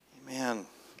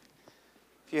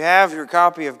If you have your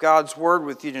copy of God's Word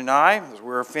with you tonight, as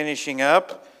we're finishing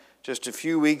up, just a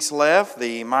few weeks left,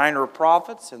 the minor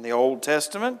prophets in the Old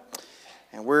Testament.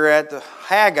 And we're at the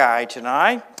Haggai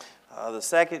tonight, the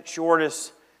second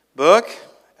shortest book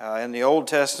in the Old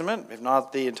Testament, if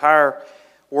not the entire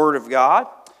Word of God.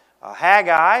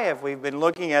 Haggai, if we've been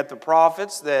looking at the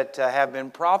prophets that have been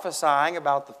prophesying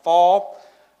about the fall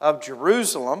of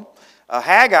Jerusalem,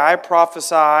 Haggai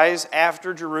prophesies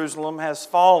after Jerusalem has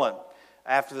fallen,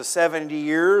 after the 70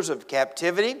 years of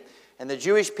captivity, and the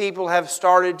Jewish people have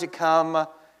started to come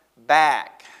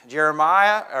back.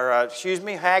 Haggai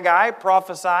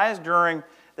prophesies during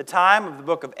the time of the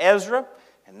book of Ezra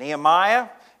and Nehemiah,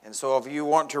 and so if you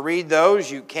want to read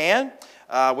those, you can.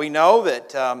 We know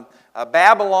that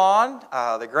Babylon,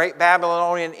 the great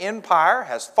Babylonian Empire,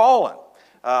 has fallen.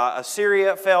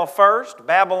 Assyria fell first.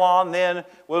 Babylon then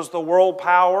was the world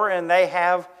power, and they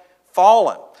have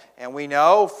fallen. And we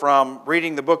know from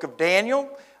reading the book of Daniel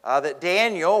that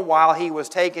Daniel, while he was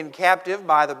taken captive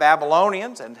by the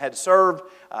Babylonians and had served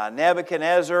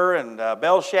Nebuchadnezzar and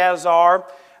Belshazzar,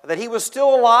 that he was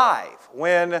still alive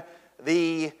when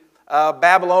the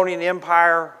Babylonian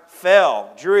Empire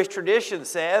fell. Jewish tradition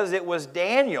says it was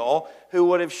Daniel who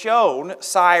would have shown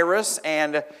Cyrus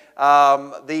and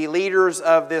the leaders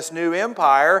of this new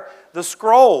empire the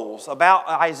scrolls about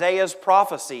Isaiah's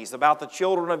prophecies about the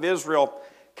children of Israel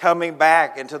coming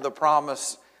back into the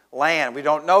promised land. We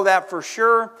don't know that for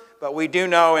sure, but we do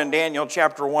know in Daniel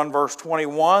chapter 1 verse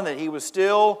 21 that he was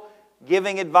still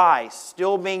giving advice,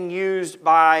 still being used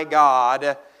by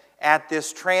God at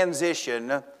this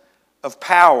transition of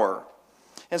power.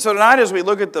 And so tonight as we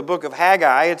look at the book of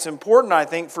Haggai, it's important, I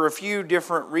think, for a few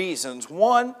different reasons.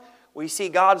 One, we see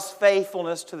God's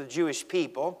faithfulness to the Jewish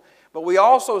people, but we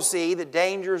also see the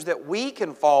dangers that we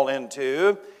can fall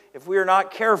into if we are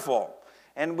not careful.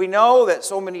 And we know that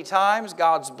so many times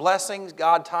God's blessings,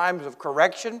 God's times of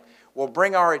correction will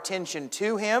bring our attention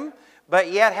to Him,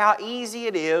 but yet how easy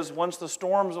it is once the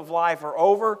storms of life are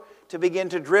over to begin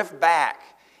to drift back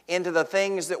into the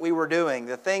things that we were doing,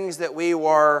 the things that we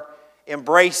were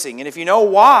embracing. And if you know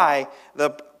why the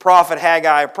prophet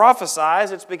Haggai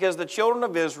prophesies, it's because the children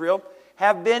of Israel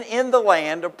have been in the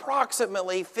land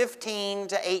approximately 15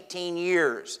 to 18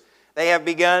 years. They have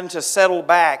begun to settle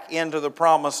back into the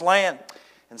promised land.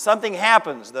 And something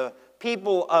happens. The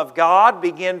people of God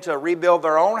begin to rebuild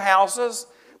their own houses.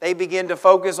 They begin to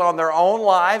focus on their own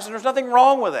lives, and there's nothing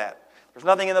wrong with that. There's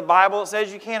nothing in the Bible that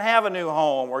says you can't have a new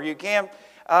home or you can't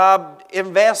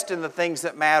invest in the things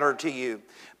that matter to you.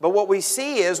 But what we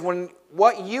see is when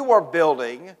what you are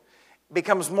building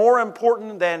becomes more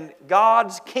important than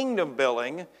God's kingdom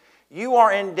building, you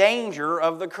are in danger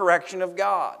of the correction of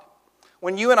God.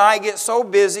 When you and I get so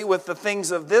busy with the things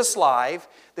of this life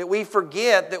that we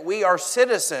forget that we are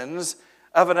citizens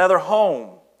of another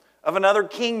home, of another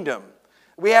kingdom.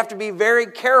 We have to be very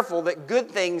careful that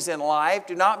good things in life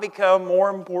do not become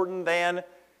more important than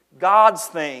God's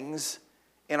things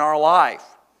in our life.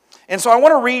 And so I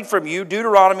want to read from you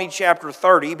Deuteronomy chapter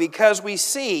 30 because we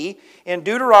see in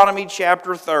Deuteronomy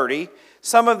chapter 30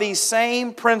 some of these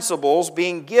same principles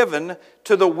being given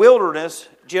to the wilderness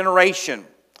generation.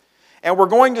 And we're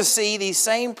going to see these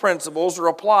same principles are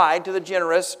applied to the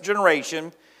generous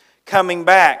generation coming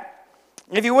back.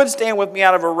 If you would stand with me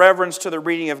out of a reverence to the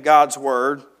reading of God's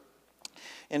Word,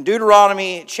 in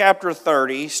Deuteronomy chapter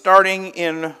 30, starting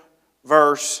in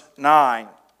verse 9.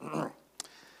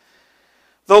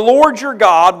 The Lord your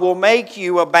God will make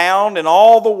you abound in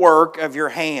all the work of your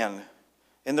hand,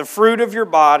 in the fruit of your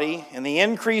body, in the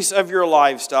increase of your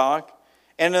livestock,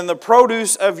 and in the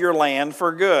produce of your land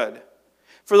for good.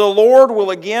 For the Lord will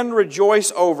again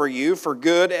rejoice over you for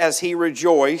good as He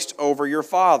rejoiced over your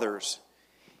fathers,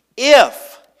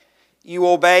 if you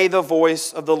obey the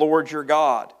voice of the Lord your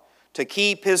God, to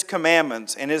keep His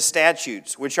commandments and His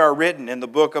statutes, which are written in the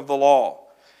book of the law.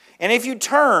 And if you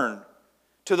turn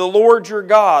to the Lord your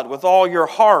God with all your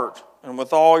heart and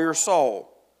with all your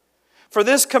soul. For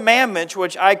this commandment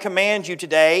which I command you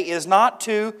today is not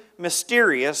too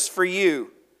mysterious for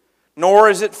you, nor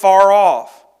is it far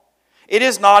off. It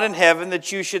is not in heaven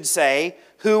that you should say,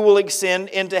 who will ascend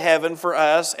into heaven for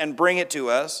us and bring it to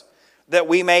us, that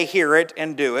we may hear it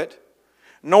and do it?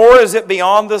 Nor is it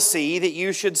beyond the sea that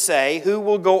you should say, who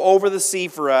will go over the sea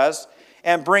for us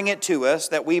and bring it to us,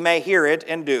 that we may hear it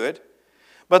and do it?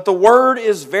 But the word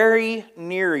is very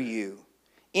near you,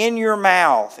 in your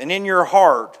mouth and in your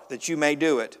heart, that you may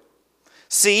do it.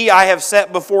 See, I have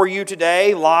set before you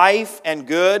today life and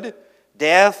good,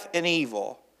 death and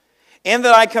evil. In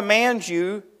that I command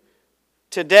you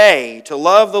today to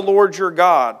love the Lord your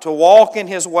God, to walk in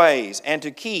His ways, and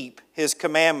to keep His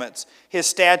commandments, His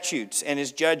statutes, and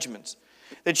His judgments,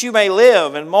 that you may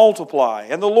live and multiply.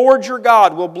 And the Lord your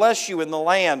God will bless you in the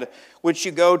land which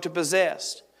you go to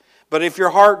possess. But if your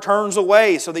heart turns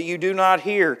away so that you do not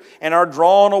hear and are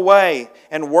drawn away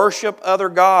and worship other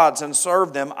gods and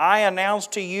serve them, I announce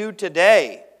to you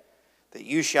today that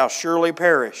you shall surely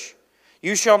perish.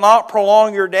 You shall not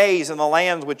prolong your days in the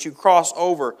lands which you cross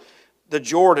over the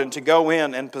Jordan to go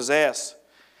in and possess.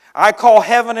 I call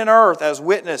heaven and earth as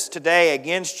witness today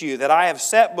against you that I have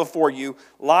set before you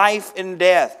life and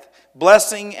death,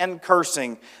 blessing and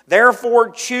cursing. Therefore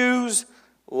choose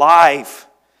life,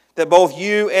 that both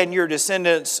you and your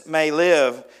descendants may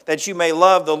live, that you may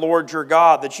love the Lord your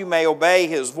God, that you may obey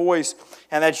His voice,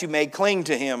 and that you may cling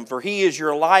to Him. For He is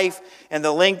your life and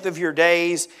the length of your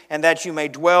days, and that you may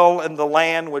dwell in the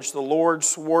land which the Lord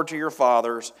swore to your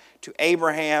fathers, to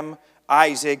Abraham,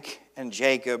 Isaac, and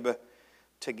Jacob,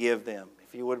 to give them.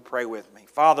 If you would pray with me.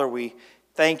 Father, we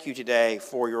thank you today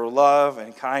for your love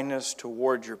and kindness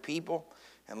toward your people.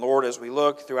 And Lord, as we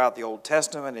look throughout the Old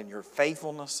Testament and your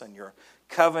faithfulness and your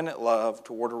covenant love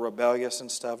toward a rebellious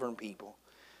and stubborn people,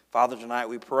 Father, tonight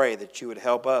we pray that you would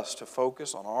help us to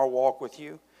focus on our walk with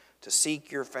you, to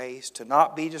seek your face, to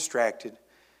not be distracted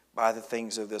by the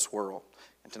things of this world.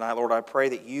 And tonight, Lord, I pray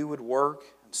that you would work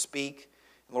and speak,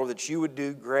 and Lord, that you would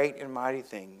do great and mighty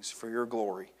things for your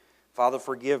glory. Father,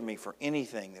 forgive me for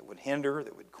anything that would hinder,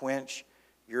 that would quench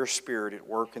your Spirit at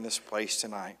work in this place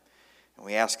tonight. And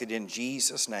we ask it in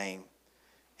Jesus' name.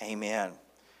 Amen.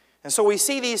 And so we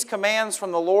see these commands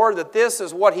from the Lord, that this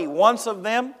is what He wants of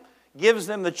them, gives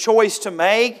them the choice to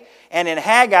make. And in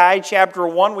Haggai chapter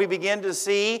 1, we begin to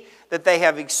see that they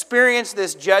have experienced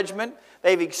this judgment.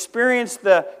 They've experienced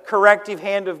the corrective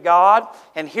hand of God.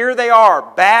 And here they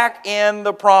are, back in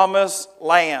the promised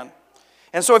land.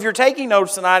 And so if you're taking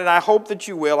notes tonight, and I hope that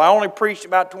you will, I only preached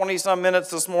about 20-some minutes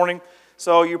this morning,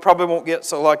 so you probably won't get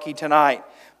so lucky tonight.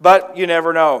 But you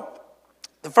never know.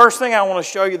 The first thing I want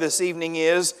to show you this evening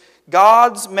is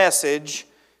God's message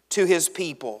to His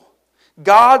people.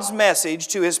 God's message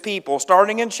to His people,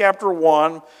 starting in chapter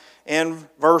 1 and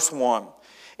verse 1.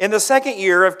 In the 2nd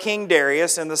year of King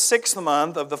Darius, in the 6th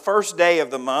month of the 1st day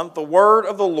of the month, the word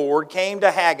of the Lord came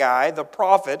to Haggai, the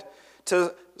prophet,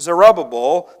 to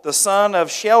Zerubbabel, the son of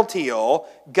Shealtiel,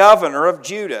 governor of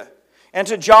Judah, and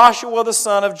to Joshua, the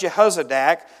son of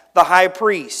Jehozadak, the high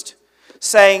priest,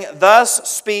 saying, Thus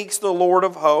speaks the Lord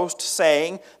of hosts,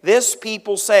 saying, This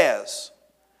people says,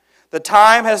 The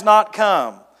time has not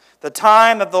come, the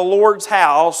time that the Lord's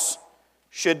house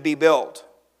should be built.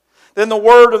 Then the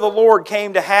word of the Lord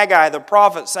came to Haggai the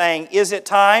prophet, saying, Is it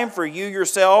time for you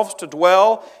yourselves to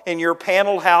dwell in your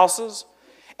paneled houses,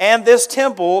 and this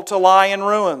temple to lie in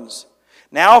ruins?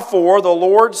 Now for the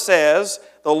Lord says,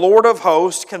 the Lord of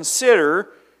hosts, consider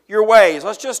your ways.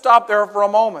 Let's just stop there for a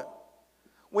moment.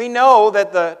 We know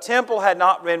that the temple had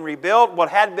not been rebuilt. What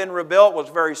had been rebuilt was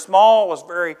very small, was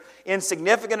very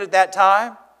insignificant at that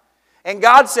time. And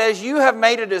God says, you have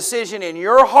made a decision in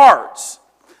your hearts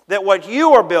that what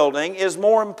you are building is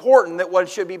more important than what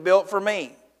should be built for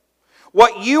me.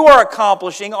 What you are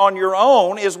accomplishing on your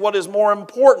own is what is more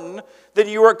important than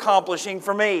you are accomplishing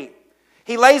for me.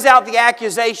 He lays out the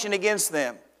accusation against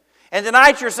them. And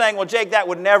tonight you're saying, well, Jake, that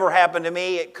would never happen to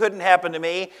me. It couldn't happen to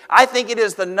me. I think it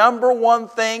is the number one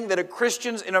thing that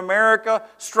Christians in America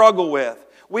struggle with.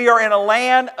 We are in a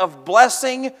land of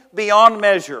blessing beyond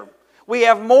measure. We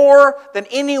have more than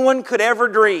anyone could ever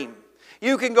dream.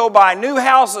 You can go buy new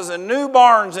houses and new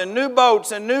barns and new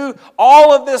boats and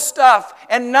all of this stuff,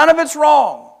 and none of it's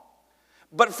wrong.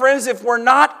 But friends, if we're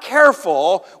not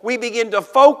careful, we begin to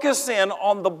focus in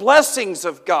on the blessings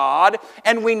of God,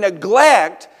 and we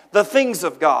neglect the things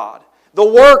of God, the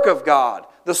work of God,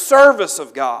 the service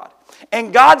of God.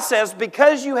 And God says,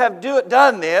 because you have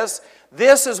done this,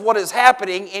 this is what is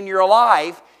happening in your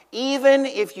life, even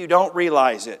if you don't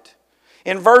realize it.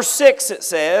 In verse 6 it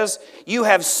says, you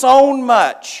have sown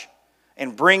much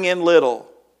and bring in little.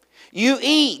 You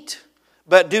eat,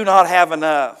 but do not have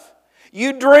enough.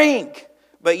 You drink,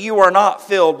 but you are not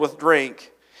filled with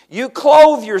drink. You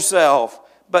clothe yourself,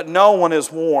 but no one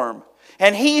is warm.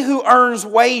 And he who earns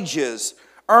wages,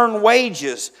 earn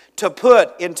wages to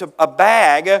put into a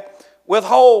bag with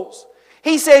holes.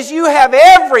 He says you have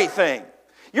everything.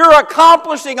 You're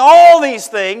accomplishing all these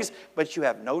things, but you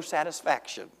have no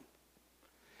satisfaction.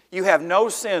 You have no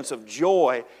sense of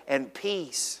joy and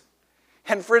peace.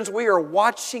 And friends, we are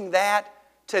watching that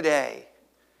today.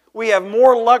 We have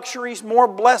more luxuries, more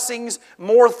blessings,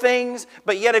 more things,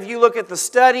 but yet if you look at the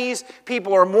studies,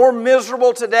 people are more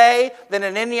miserable today than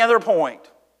at any other point.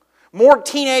 More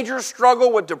teenagers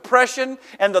struggle with depression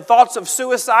and the thoughts of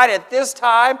suicide at this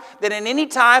time than at any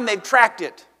time they've tracked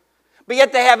it. But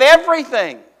yet they have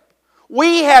everything.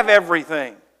 We have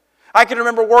everything. I can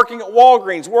remember working at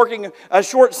Walgreens, working a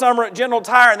short summer at General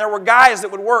Tire, and there were guys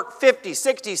that would work 50,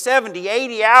 60, 70,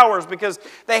 80 hours because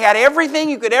they had everything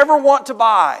you could ever want to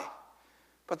buy,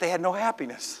 but they had no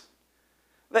happiness.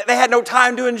 They had no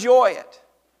time to enjoy it.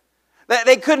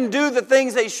 They couldn't do the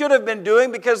things they should have been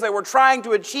doing because they were trying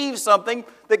to achieve something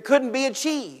that couldn't be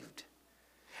achieved.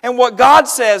 And what God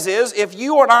says is, if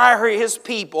you and I are His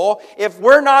people, if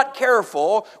we're not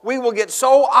careful, we will get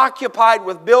so occupied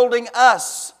with building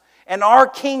us and our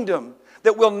kingdom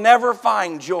that we'll never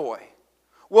find joy.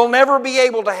 We'll never be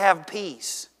able to have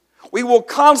peace. We will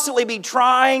constantly be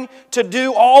trying to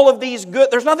do all of these good.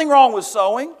 There's nothing wrong with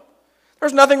sowing.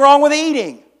 There's nothing wrong with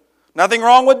eating. Nothing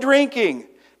wrong with drinking.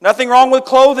 Nothing wrong with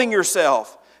clothing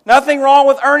yourself. Nothing wrong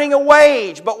with earning a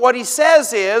wage. But what he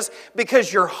says is,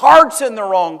 because your heart's in the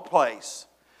wrong place,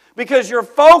 because your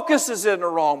focus is in the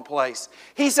wrong place,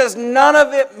 he says none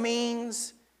of it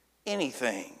means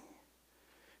anything.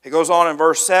 He goes on in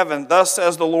verse 7, thus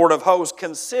says the Lord of hosts,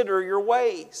 consider your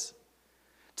ways.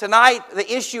 Tonight,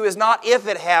 the issue is not if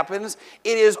it happens,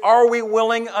 it is are we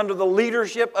willing under the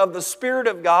leadership of the Spirit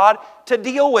of God to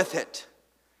deal with it?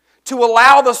 To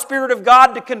allow the Spirit of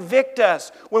God to convict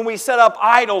us when we set up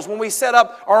idols, when we set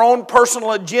up our own personal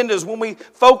agendas, when we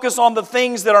focus on the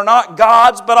things that are not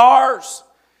God's but ours.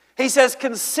 He says,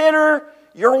 consider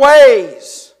your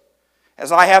ways.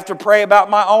 As I have to pray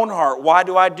about my own heart, why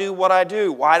do I do what I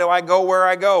do? Why do I go where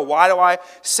I go? Why do I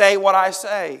say what I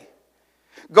say?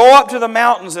 Go up to the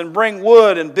mountains and bring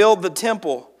wood and build the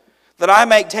temple, that I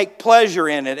may take pleasure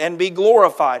in it and be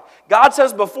glorified. God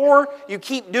says before you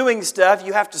keep doing stuff,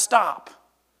 you have to stop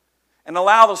and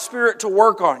allow the Spirit to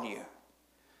work on you,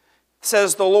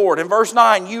 says the Lord. In verse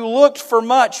 9, you looked for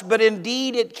much, but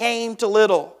indeed it came to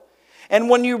little. And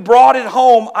when you brought it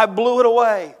home, I blew it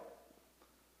away.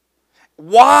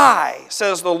 Why,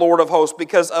 says the Lord of hosts?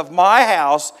 Because of my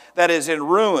house that is in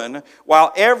ruin,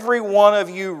 while every one of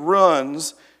you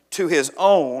runs to his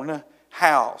own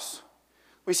house.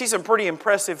 We see some pretty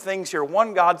impressive things here.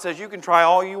 One, God says you can try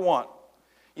all you want.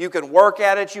 You can work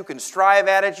at it, you can strive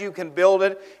at it, you can build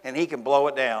it, and He can blow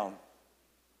it down.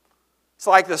 It's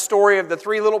like the story of the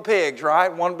 3 little pigs,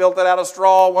 right? One built it out of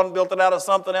straw, one built it out of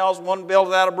something else, one built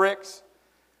it out of bricks.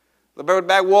 The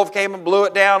bad wolf came and blew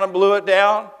it down and blew it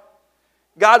down.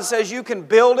 God says you can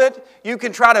build it, you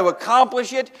can try to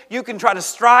accomplish it, you can try to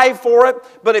strive for it,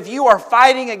 but if you are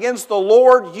fighting against the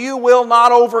Lord, you will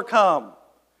not overcome.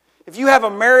 If you have a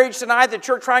marriage tonight that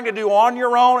you're trying to do on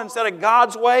your own instead of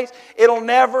God's ways, it'll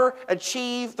never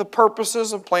achieve the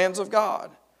purposes and plans of God.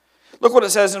 Look what it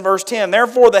says in verse 10.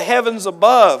 Therefore the heavens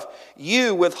above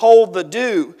you withhold the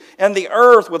dew, and the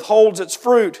earth withholds its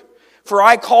fruit. For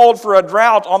I called for a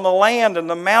drought on the land and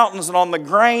the mountains and on the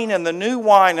grain and the new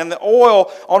wine and the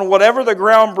oil, on whatever the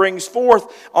ground brings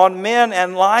forth, on men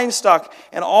and livestock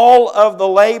and all of the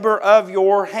labor of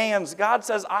your hands. God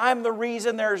says, I'm the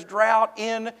reason there's drought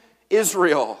in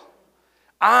Israel.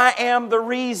 I am the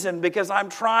reason because I'm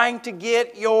trying to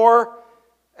get your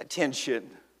attention.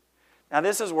 Now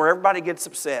this is where everybody gets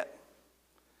upset.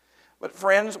 But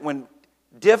friends, when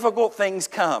difficult things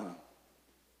come,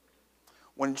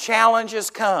 when challenges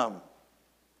come,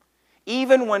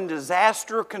 even when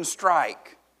disaster can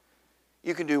strike,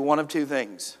 you can do one of 2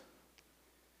 things.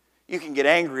 You can get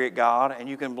angry at God and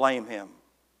you can blame Him.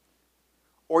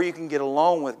 Or you can get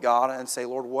alone with God and say,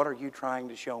 Lord, what are you trying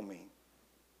to show me?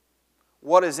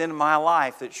 What is in my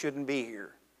life that shouldn't be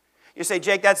here? You say,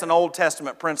 Jake, that's an Old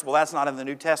Testament principle. That's not in the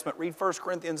New Testament. Read 1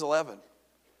 Corinthians 11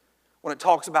 when it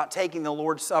talks about taking the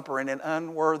Lord's Supper in an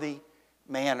unworthy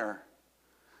manner.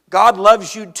 God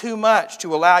loves you too much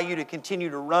to allow you to continue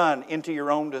to run into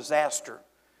your own disaster,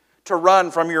 to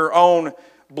run from your own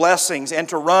blessings, and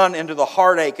to run into the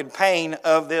heartache and pain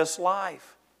of this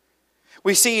life.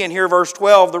 We see in here, verse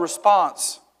 12, the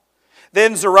response.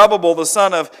 Then Zerubbabel, the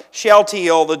son of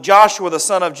Shealtiel, the Joshua, the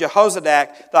son of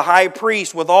Jehozadak, the high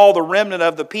priest, with all the remnant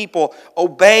of the people,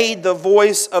 obeyed the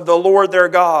voice of the Lord their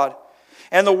God,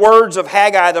 and the words of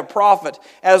Haggai the prophet,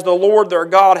 as the Lord their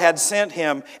God had sent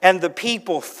him. And the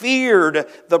people feared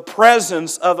the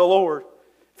presence of the Lord.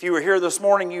 If you were here this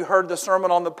morning, you heard the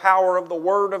sermon on the power of the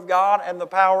Word of God and the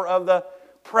power of the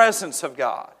presence of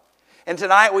God. And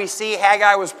tonight we see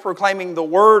Haggai was proclaiming the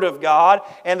Word of God,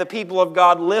 and the people of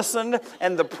God listened,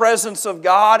 and the presence of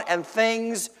God, and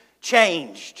things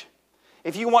changed.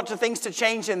 If you want things to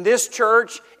change in this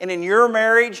church and in your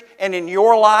marriage and in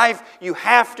your life, you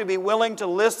have to be willing to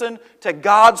listen to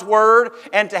God's Word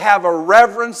and to have a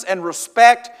reverence and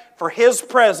respect for His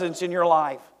presence in your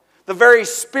life. The very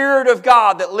Spirit of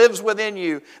God that lives within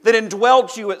you, that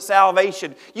indwelt you at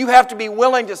salvation. You have to be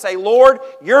willing to say, Lord,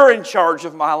 You're in charge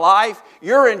of my life.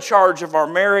 You're in charge of our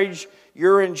marriage.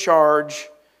 You're in charge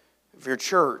of your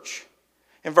church.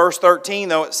 In verse 13,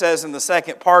 though, it says in the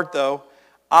second part, though,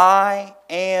 I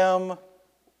am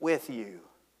with you,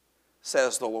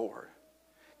 says the Lord.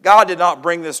 God did not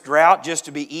bring this drought just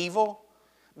to be evil.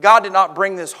 God did not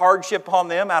bring this hardship on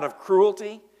them out of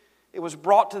cruelty. It was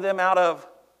brought to them out of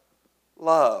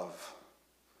love.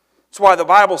 That's why the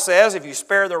Bible says, if you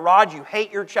spare the rod, you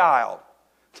hate your child.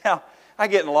 Now, I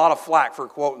get in a lot of flack for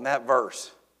quoting that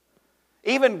verse.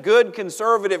 Even good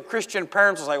conservative Christian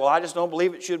parents will say, well, I just don't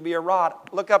believe it should be a rod.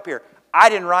 Look up here. I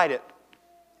didn't write it.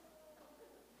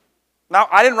 Now,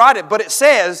 I didn't write it, but it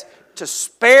says to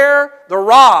spare the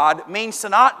rod means to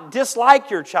not dislike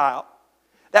your child.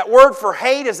 That word for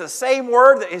hate is the same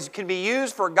word that can be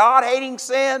used for God hating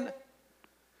sin.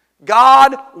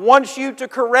 God wants you to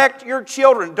correct your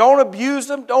children. Don't abuse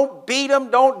them. Don't beat them.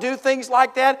 Don't do things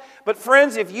like that. But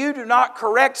friends, if you do not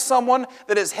correct someone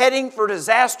that is heading for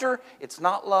disaster, it's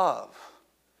not love.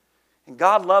 And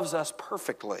God loves us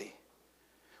perfectly.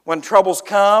 When troubles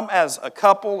come as a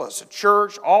couple, as a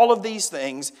church, all of these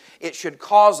things, it should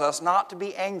cause us not to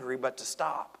be angry, but to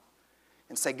stop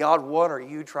and say, God, what are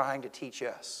You trying to teach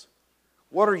us?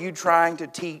 What are You trying to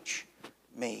teach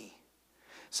me?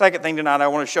 Second thing tonight I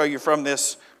want to show you from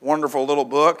this wonderful little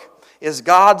book is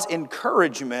God's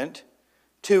encouragement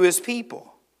to His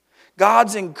people.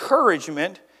 God's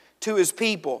encouragement to His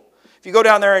people. If you go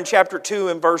down there in chapter 2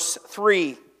 and verse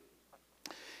 3,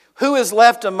 who is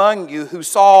left among you who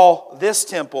saw this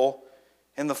temple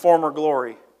in the former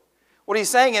glory? What he's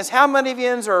saying is, how many of you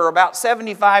are about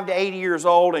 75 to 80 years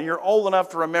old and you're old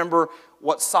enough to remember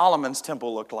what Solomon's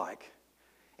temple looked like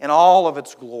in all of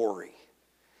its glory?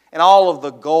 And all of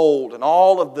the gold and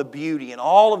all of the beauty and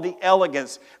all of the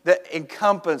elegance that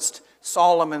encompassed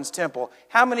Solomon's temple.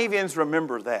 How many of you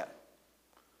remember that?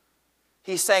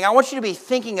 He's saying, I want you to be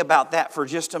thinking about that for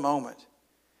just a moment.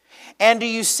 And do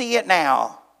you see it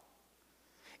now?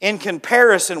 In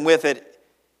comparison with it,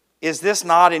 is this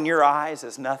not in your eyes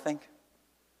as nothing?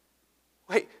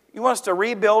 Wait, you want us to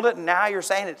rebuild it and now you're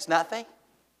saying it's nothing?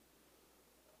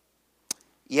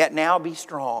 Yet now be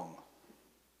strong.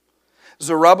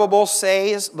 Zerubbabel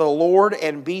says the Lord,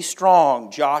 and be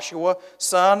strong, Joshua,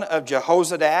 son of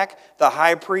Jehozadak, the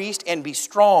high priest, and be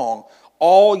strong,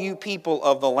 all you people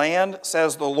of the land,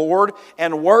 says the Lord,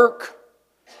 and work.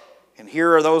 And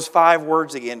here are those 5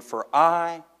 words again, for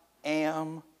I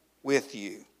am with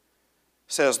you,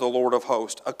 says the Lord of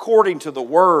hosts, according to the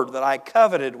word that I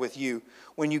coveted with you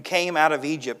when you came out of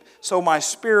Egypt. So my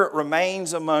spirit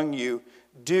remains among you.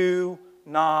 Do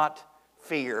not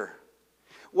fear.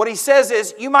 What he says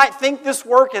is, you might think this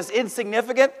work is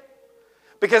insignificant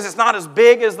because it's not as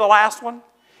big as the last one.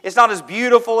 It's not as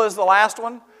beautiful as the last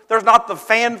one. There's not the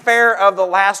fanfare of the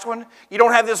last one. You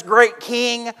don't have this great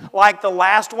king like the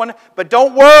last one. But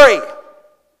don't worry.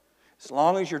 As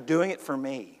long as you're doing it for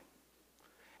me.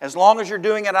 As long as you're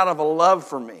doing it out of a love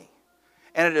for me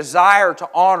and a desire to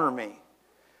honor me.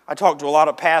 I talk to a lot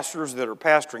of pastors that are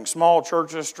pastoring small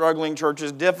churches, struggling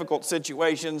churches, difficult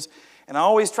situations. And I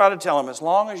always try to tell them, as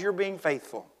long as you're being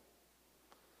faithful,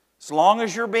 as long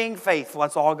as you're being faithful,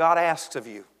 that's all God asks of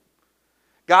you.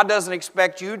 God doesn't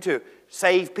expect you to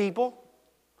save people.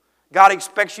 God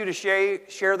expects you to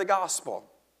share the gospel.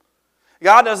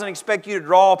 God doesn't expect you to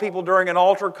draw people during an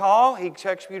altar call. He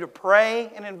expects you to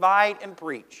pray and invite and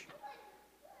preach.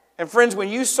 And friends, when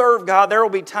you serve God, there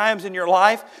will be times in your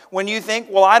life when you think,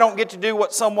 well, I don't get to do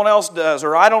what someone else does,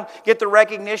 or I don't get the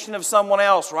recognition of someone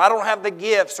else, or I don't have the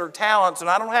gifts or talents, and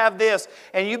I don't have this.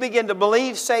 And you begin to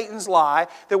believe Satan's lie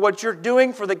that what you're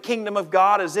doing for the kingdom of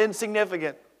God is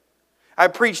insignificant. I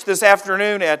preached this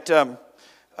afternoon at,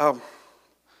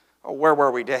 where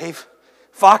were we, Dave?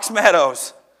 Fox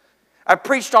Meadows. I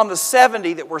preached on the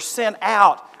 70 that were sent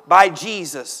out by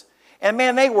Jesus. And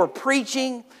man, they were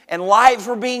preaching and lives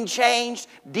were being changed.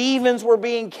 Demons were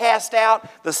being cast out.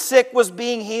 The sick was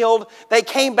being healed. They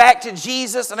came back to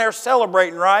Jesus and they're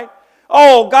celebrating, right?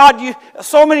 Oh, God,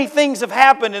 so many things have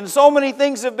happened and so many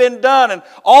things have been done and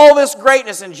all this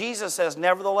greatness. And Jesus says,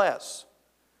 nevertheless,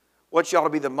 what you ought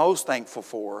to be the most thankful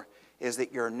for is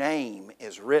that your name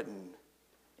is written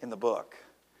in the book.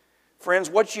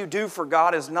 Friends, what you do for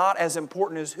God is not as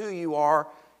important as who you are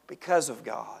because of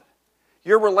God.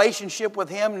 Your relationship with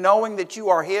Him, knowing that you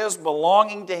are His,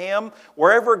 belonging to Him,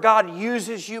 wherever God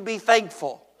uses you, be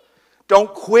thankful.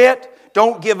 Don't quit.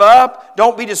 Don't give up.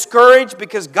 Don't be discouraged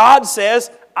because God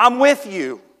says, I'm with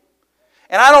you.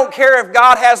 And I don't care if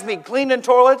God has me cleaning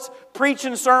toilets,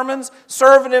 preaching sermons,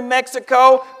 serving in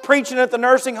Mexico, preaching at the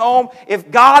nursing home.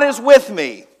 If God is with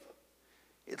me,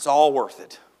 it's all worth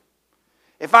it.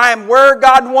 If I am where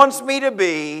God wants me to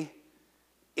be,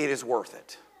 it is worth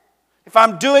it. If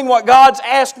I'm doing what God's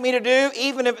asked me to do,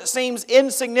 even if it seems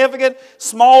insignificant,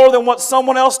 smaller than what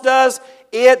someone else does,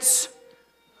 it's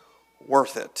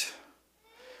worth it.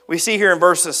 We see here in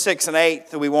verses 6 and 8,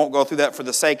 that we won't go through that for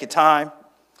the sake of time.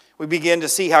 We begin to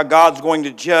see how God's going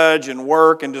to judge and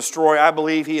work and destroy. I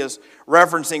believe he is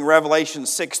referencing Revelation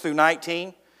 6 through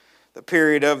 19, the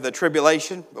period of the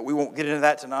tribulation, but we won't get into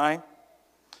that tonight.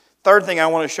 Third thing I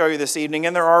want to show you this evening,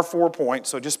 and there are 4 points,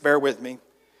 so just bear with me.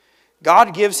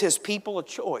 God gives his people a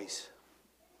choice.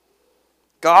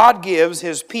 God gives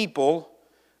his people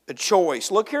a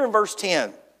choice. Look here in verse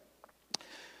 10.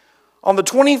 On the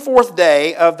 24th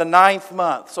day of the 9th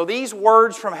month. So these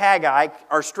words from Haggai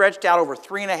are stretched out over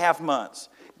 3.5 months.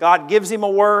 God gives him a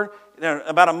word. Then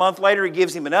about a month later, he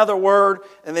gives him another word.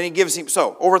 And then he gives him,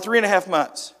 so over 3.5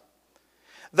 months.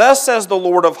 Thus says the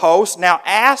Lord of hosts, now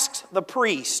ask the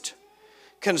priest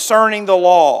concerning the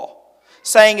law,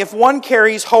 saying, if one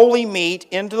carries holy meat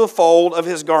into the fold of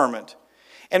his garment,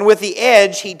 and with the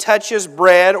edge he touches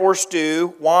bread or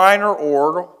stew, wine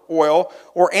or oil,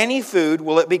 or any food,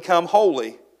 will it become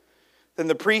holy? Then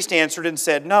the priest answered and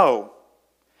said, no.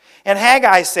 And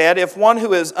Haggai said, if one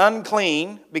who is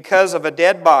unclean because of a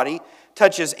dead body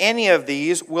touches any of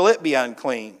these, will it be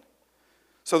unclean?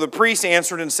 So the priest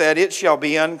answered and said, it shall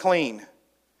be unclean.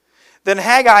 Then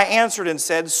Haggai answered and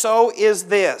said, so is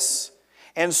this,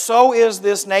 and so is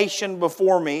this nation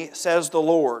before me, says the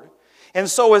Lord. And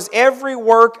so is every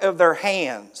work of their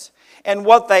hands, and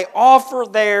what they offer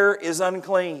there is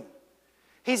unclean.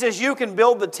 He says you can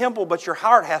build the temple, but your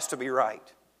heart has to be right.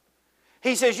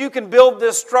 He says you can build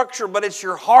this structure, but it's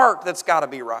your heart that's got to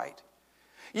be right.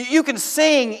 You can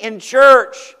sing in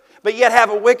church, but yet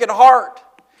have a wicked heart.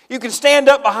 You can stand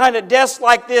up behind a desk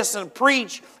like this and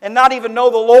preach and not even know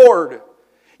the Lord.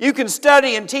 You can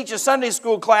study and teach a Sunday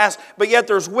school class, but yet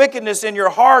there's wickedness in your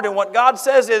heart. And what God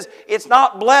says is, it's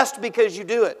not blessed because you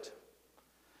do it.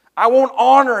 I won't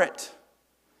honor it.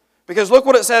 Because look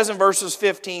what it says in verses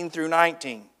 15 through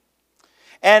 19.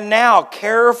 And now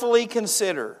carefully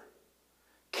consider,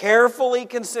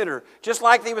 just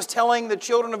like he was telling the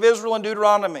children of Israel in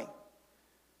Deuteronomy,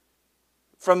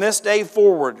 from this day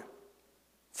forward,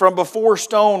 from before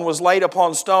stone was laid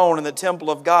upon stone in the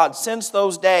temple of God, since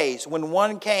those days when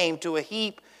one came to a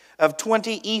heap of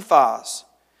 20 ephahs,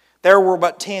 there were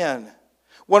but 10.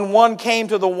 When one came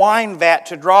to the wine vat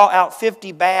to draw out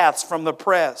 50 baths from the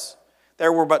press,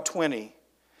 there were but 20.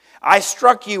 I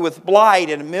struck you with blight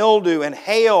and mildew and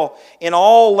hail in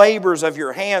all labors of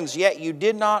your hands, yet you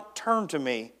did not turn to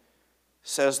me,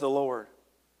 says the Lord.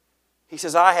 He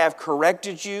says, I have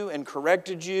corrected you and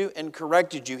corrected you and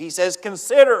corrected you. He says,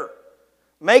 consider,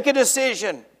 make a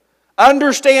decision,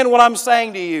 understand what I'm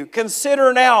saying to you.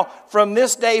 Consider now from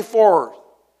this day forward,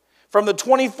 from the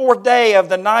 24th day of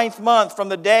the 9th month, from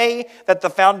the day that the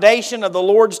foundation of the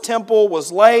Lord's temple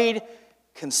was laid,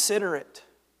 consider it.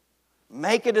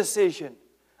 Make a decision.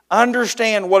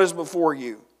 Understand what is before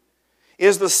you.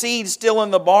 Is the seed still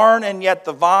in the barn, and yet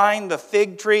the vine, the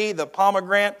fig tree, the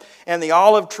pomegranate, and the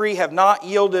olive tree have not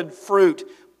yielded fruit?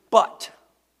 But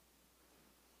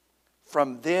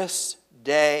from this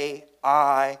day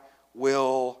I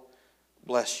will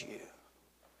bless you.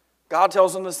 God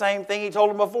tells them the same thing He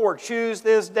told them before. Choose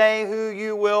this day who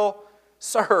you will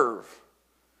serve.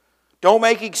 Don't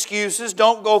make excuses.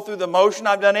 Don't go through the motion.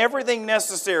 I've done everything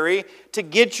necessary to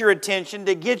get your attention,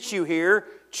 to get you here.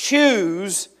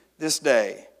 Choose this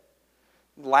day.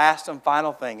 Last and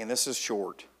final thing, and this is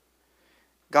short.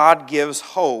 God gives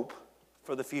hope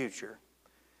for the future.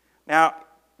 Now,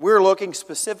 we're looking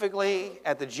specifically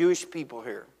at the Jewish people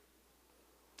here.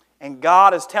 And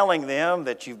God is telling them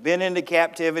that you've been into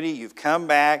captivity, you've come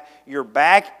back, you're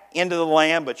back into the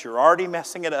land, but you're already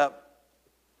messing it up.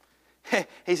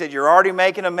 He said, you're already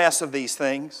making a mess of these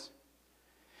things.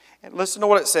 And listen to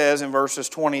what it says in verses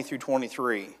 20 through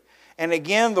 23. And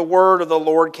again the word of the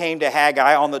Lord came to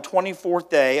Haggai on the 24th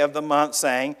day of the month,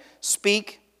 saying,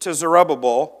 Speak to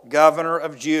Zerubbabel, governor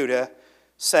of Judah,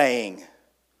 saying,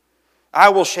 I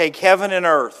will shake heaven and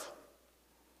earth.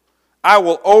 I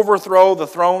will overthrow the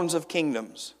thrones of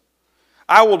kingdoms.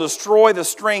 I will destroy the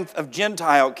strength of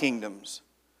Gentile kingdoms.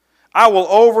 I will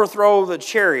overthrow the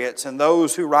chariots and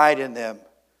those who ride in them.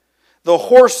 The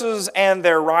horses and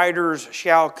their riders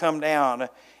shall come down,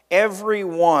 every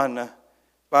one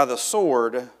by the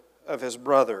sword of his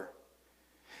brother.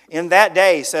 In that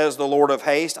day, says the Lord of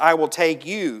hosts, I will take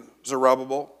you,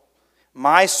 Zerubbabel,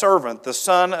 my servant, the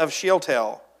son of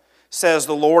Shealtiel, says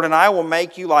the Lord, and I will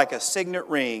make you like a signet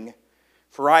ring,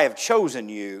 for I have chosen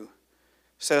you,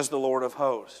 says the Lord of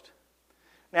hosts.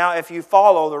 Now, if you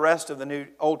follow the rest of the New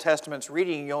Old Testament's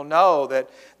reading, you'll know that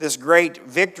this great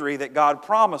victory that God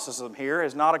promises them here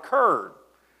has not occurred.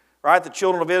 Right? The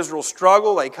children of Israel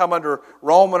struggle. They come under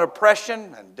Roman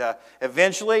oppression, and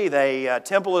eventually the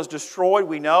temple is destroyed,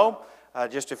 we know,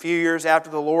 just a few years after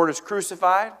the Lord is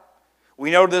crucified. We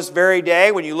know this very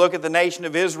day, when you look at the nation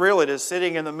of Israel, it is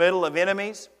sitting in the middle of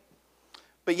enemies.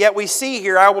 But yet we see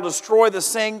here, I will destroy the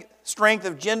strength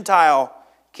of Gentile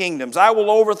kingdoms. I will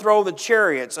overthrow the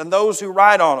chariots and those who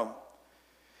ride on them.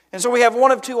 And so we have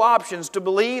one of two options: to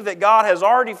believe that God has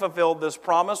already fulfilled this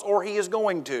promise, or He is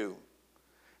going to.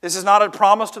 This is not a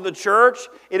promise to the church.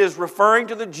 It is referring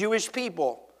to the Jewish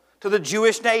people, to the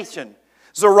Jewish nation.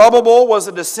 Zerubbabel was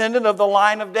a descendant of the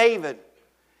line of David.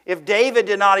 If David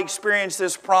did not experience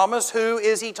this promise, who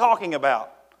is he talking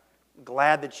about?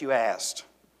 Glad that you asked.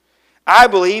 I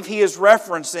believe he is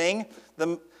referencing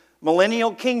the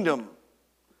millennial kingdom,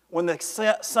 when the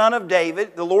Son of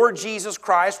David, the Lord Jesus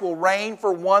Christ, will reign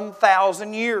for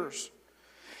 1,000 years.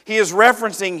 He is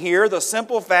referencing here the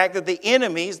simple fact that the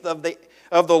enemies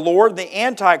of the Lord, the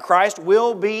Antichrist,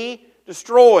 will be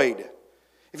destroyed.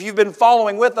 If you've been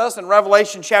following with us in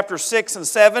Revelation chapter 6 and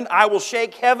 7, I will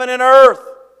shake heaven and earth.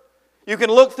 You can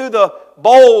look through the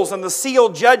bowls and the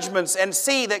sealed judgments and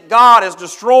see that God is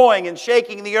destroying and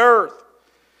shaking the earth.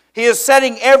 He is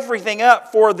setting everything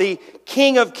up for the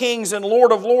King of Kings and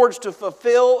Lord of Lords to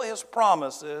fulfill His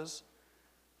promises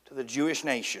to the Jewish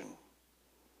nation.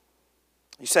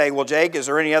 You say, well, Jake, is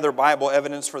there any other Bible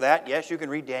evidence for that? Yes, you can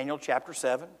read Daniel chapter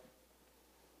 7.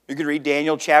 You can read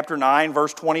Daniel chapter 9,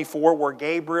 verse 24, where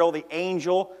Gabriel, the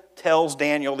angel, tells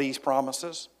Daniel these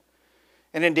promises.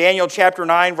 And in Daniel chapter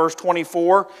 9, verse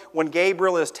 24, when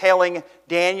Gabriel is telling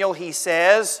Daniel, he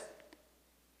says,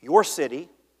 your city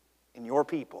and your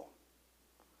people.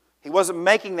 He wasn't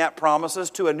making that promises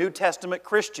to a New Testament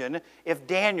Christian if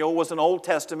Daniel was an Old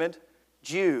Testament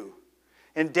Jew.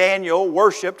 And Daniel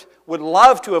would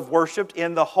love to have worshipped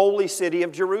in the holy city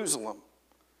of Jerusalem.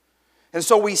 And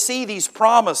so we see these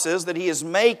promises that he is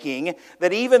making,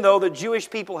 that even though the Jewish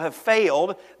people have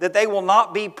failed, that they will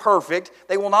not be perfect,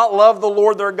 they will not love the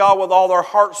Lord their God with all their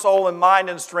heart, soul, and mind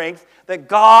and strength, that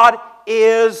God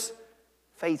is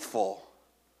faithful.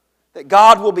 That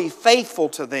God will be faithful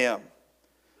to them.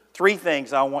 Three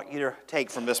things I want you to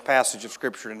take from this passage of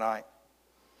Scripture tonight.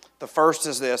 The first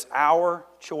is this: our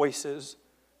choices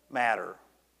matter.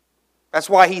 That's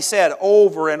why he said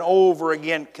over and over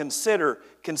again, consider,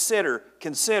 consider,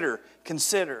 consider,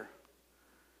 consider.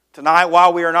 Tonight,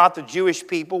 while we are not the Jewish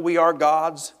people, we are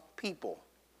God's people.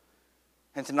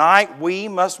 And tonight, we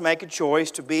must make a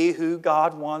choice to be who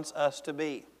God wants us to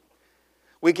be.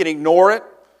 We can ignore it.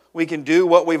 We can do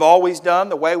what we've always done,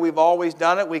 the way we've always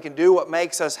done it. We can do what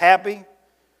makes us happy.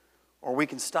 Or we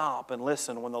can stop and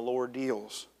listen when the Lord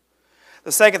deals.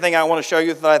 The second thing I want to show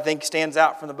you that I think stands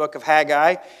out from the book of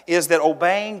Haggai is that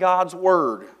obeying God's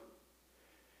word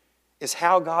is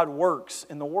how God works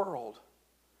in the world.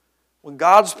 When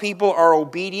God's people are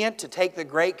obedient to take the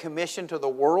Great Commission to the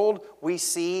world, we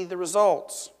see the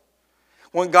results.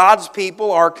 When God's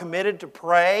people are committed to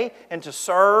pray and to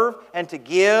serve and to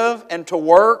give and to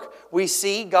work, we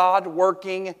see God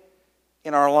working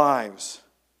in our lives.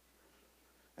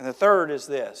 And the third is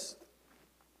this.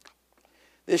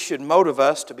 This should motivate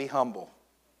us to be humble.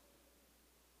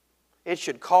 It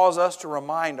should cause us to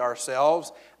remind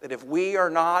ourselves that if we are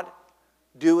not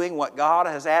doing what God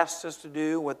has asked us to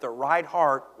do with the right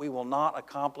heart, we will not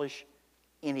accomplish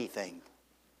anything.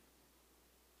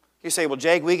 You say, well,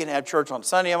 Jake, we can have church on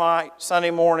Sunday night,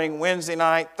 Sunday morning, Wednesday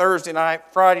night, Thursday night,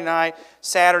 Friday night,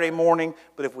 Saturday morning.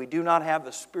 But if we do not have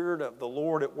the Spirit of the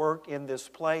Lord at work in this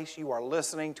place, you are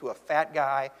listening to a fat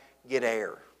guy get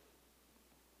air.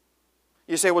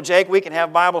 You say, well, Jake, we can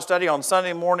have Bible study on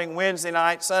Sunday morning, Wednesday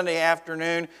night, Sunday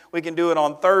afternoon. We can do it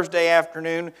on Thursday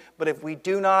afternoon. But if we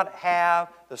do not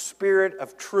have the Spirit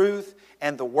of truth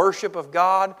and the worship of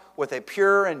God with a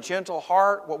pure and gentle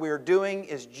heart, what we are doing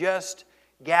is just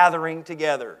gathering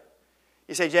together.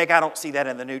 You say, Jake, I don't see that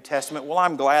in the New Testament. Well,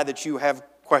 I'm glad that you have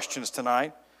questions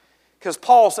tonight. Because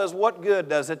Paul says, what good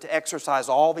does it to exercise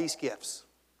all these gifts?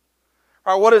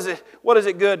 All right, what is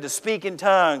it good to speak in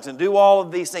tongues and do all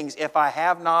of these things if I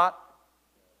have not?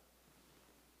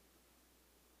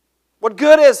 What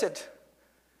good is it?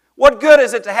 What good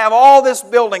is it to have all this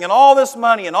building and all this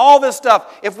money and all this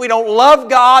stuff if we don't love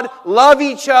God, love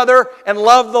each other, and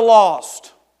love the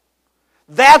lost?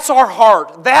 That's our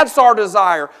heart. That's our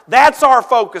desire. That's our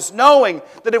focus, knowing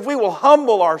that if we will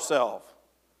humble ourselves,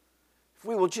 if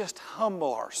we will just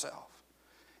humble ourselves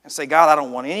and say, God, I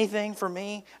don't want anything from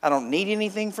me. I don't need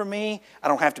anything from me. I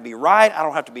don't have to be right. I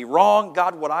don't have to be wrong.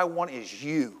 God, what I want is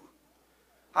you.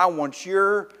 I want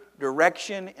your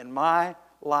direction in my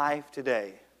life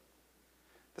today.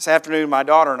 This afternoon, my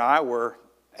daughter and I were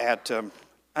at,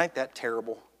 ain't that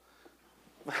terrible,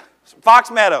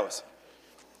 Fox Meadows.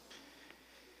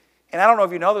 And I don't know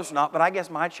if you know this or not, but I guess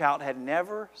my child had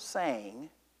never sang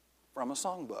from a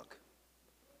songbook.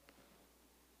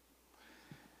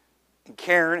 And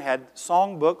Karen had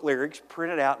songbook lyrics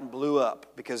printed out and blew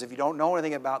up, because if you don't know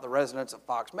anything about the residents of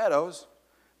Fox Meadows,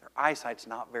 their eyesight's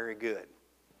not very good.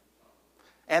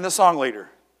 And the song leader.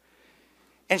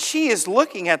 And she is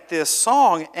looking at this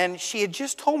song, and she had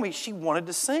just told me she wanted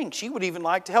to sing. She would even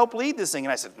like to help lead this thing.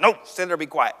 And I said, nope, sit there, be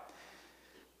quiet.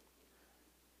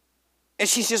 And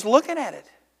she's just looking at it.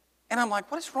 And I'm like,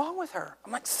 what is wrong with her?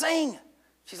 I'm like, sing.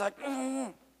 She's like,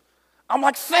 I'm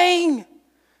like, sing.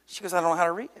 She goes, I don't know how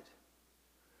to read it.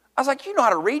 I was like, you know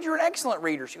how to read? You're an excellent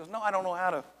reader. She goes, no, I don't know how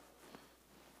to.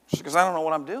 She goes, I don't know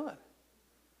what I'm doing.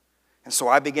 And so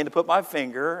I began to put my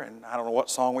finger, and I don't know what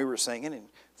song we were singing, and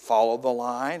followed the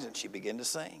lines, and she began to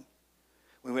sing.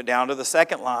 We went down to the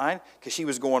second line, because she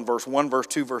was going verse 1, verse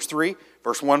 2, verse 3,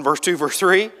 verse 1, verse 2, verse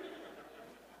 3.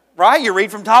 Right? You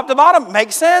read from top to bottom.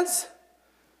 Makes sense.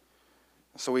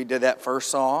 So we did that first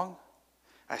song.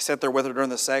 I sat there with her during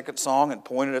the second song and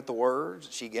pointed at the words.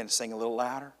 She began to sing a little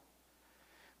louder.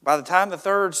 By the time the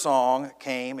third song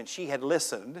came and she had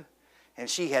listened and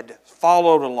she had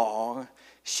followed along,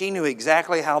 she knew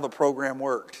exactly how the program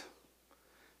worked.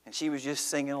 And she was just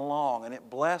singing along, and it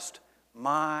blessed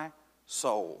my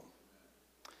soul.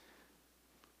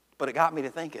 But it got me to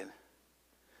thinking,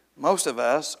 most of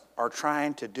us are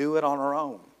trying to do it on our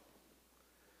own.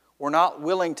 We're not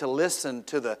willing to listen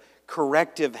to the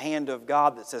corrective hand of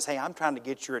God that says, hey, I'm trying to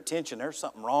get your attention. There's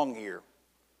something wrong here.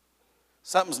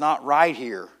 Something's not right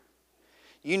here.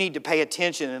 You need to pay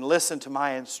attention and listen to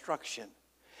my instruction.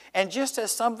 And just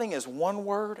as something is one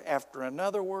word after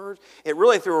another word, it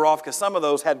really threw her off, because some of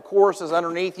those had choruses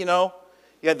underneath, you know.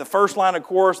 You had the first line of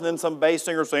chorus and then some bass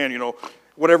singer saying, you know,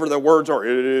 whatever the words are,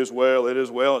 it is well, it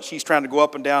is well. And she's trying to go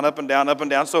up and down, up and down, up and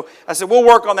down. So I said, we'll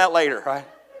work on that later, right?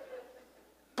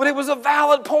 But it was a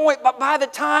valid point. But by the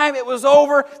time it was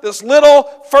over, this little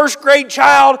first grade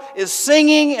child is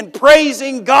singing and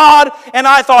praising God. And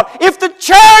I thought, if the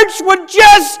church would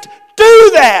just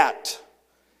do that,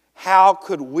 how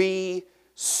could we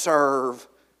serve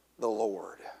the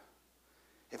Lord?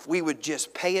 If we would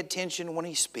just pay attention when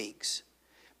He speaks,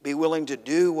 be willing to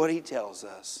do what He tells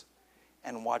us,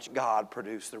 and watch God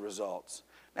produce the results.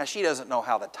 Now, she doesn't know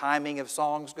how the timing of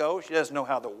songs go. She doesn't know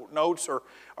how the notes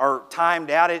are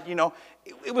timed out.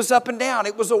 It was up and down.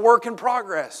 It was a work in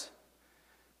progress.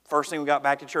 First thing we got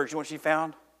back to church, you know what she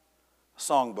found? A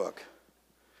songbook.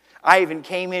 I even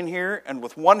came in here, and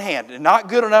with one hand, and not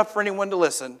good enough for anyone to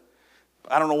listen,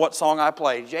 I don't know what song I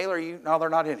played. Jayla, no, they're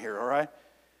not in here, all right?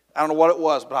 I don't know what it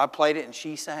was, but I played it, and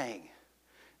she sang.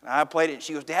 And I played it, and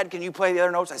she goes, Dad, can you play the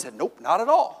other notes? I said, nope, not at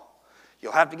all.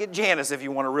 You'll have to get Janice if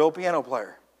you want a real piano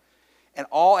player. And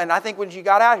I think when she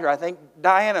got out here, I think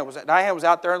Diana was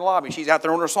out there in the lobby. She's out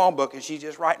there on her songbook, and she's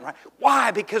just writing.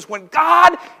 Why? Because when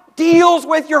God deals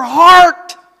with your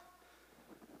heart,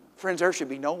 friends, there should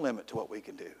be no limit to what we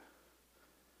can do,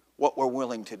 what we're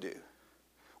willing to do,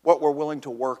 what we're willing to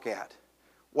work at,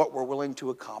 what we're willing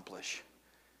to accomplish,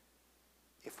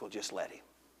 if we'll just let Him.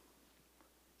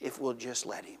 If we'll just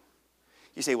let Him.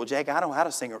 You say, well, Jake, I don't know how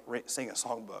to sing a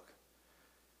songbook.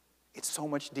 It's so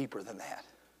much deeper than that.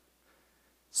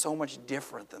 So much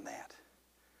different than that.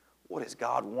 What is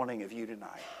God wanting of you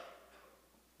tonight?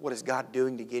 What is God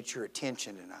doing to get your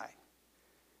attention tonight?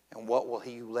 And what will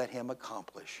He let Him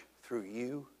accomplish through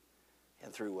you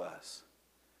and through us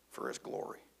for His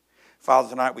glory? Father,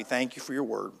 tonight we thank You for Your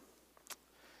word.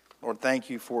 Lord, thank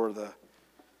You for the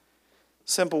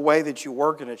simple way that You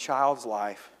work in a child's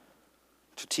life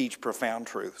to teach profound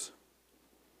truths.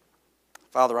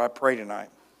 Father, I pray tonight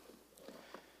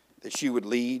that You would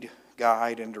lead,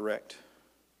 guide, and direct.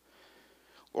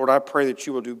 Lord, I pray that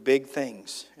You will do big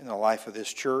things in the life of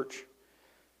this church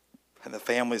and the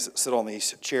families that sit on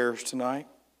these chairs tonight.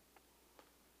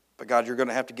 But God, You're going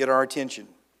to have to get our attention.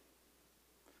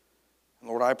 And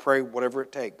Lord, I pray whatever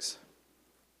it takes.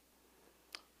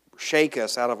 Shake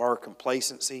us out of our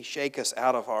complacency. Shake us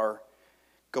out of our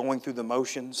going through the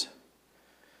motions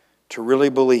to really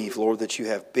believe, Lord, that You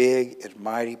have big and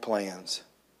mighty plans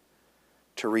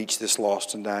to reach this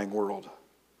lost and dying world.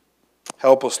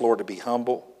 Help us, Lord, to be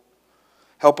humble.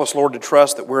 Help us, Lord, to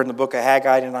trust that we're in the book of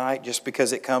Haggai tonight just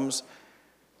because it comes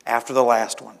after the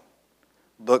last one.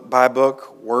 Book by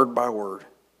book, word by word.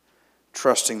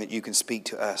 trusting that you can speak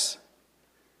to us.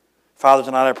 Father,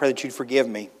 tonight I pray that you'd forgive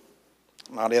me,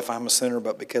 not if I'm a sinner,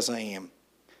 but because I am,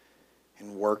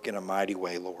 and work in a mighty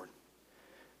way, Lord.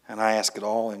 And I ask it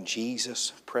all in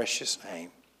Jesus' precious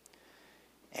name.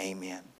 Amen.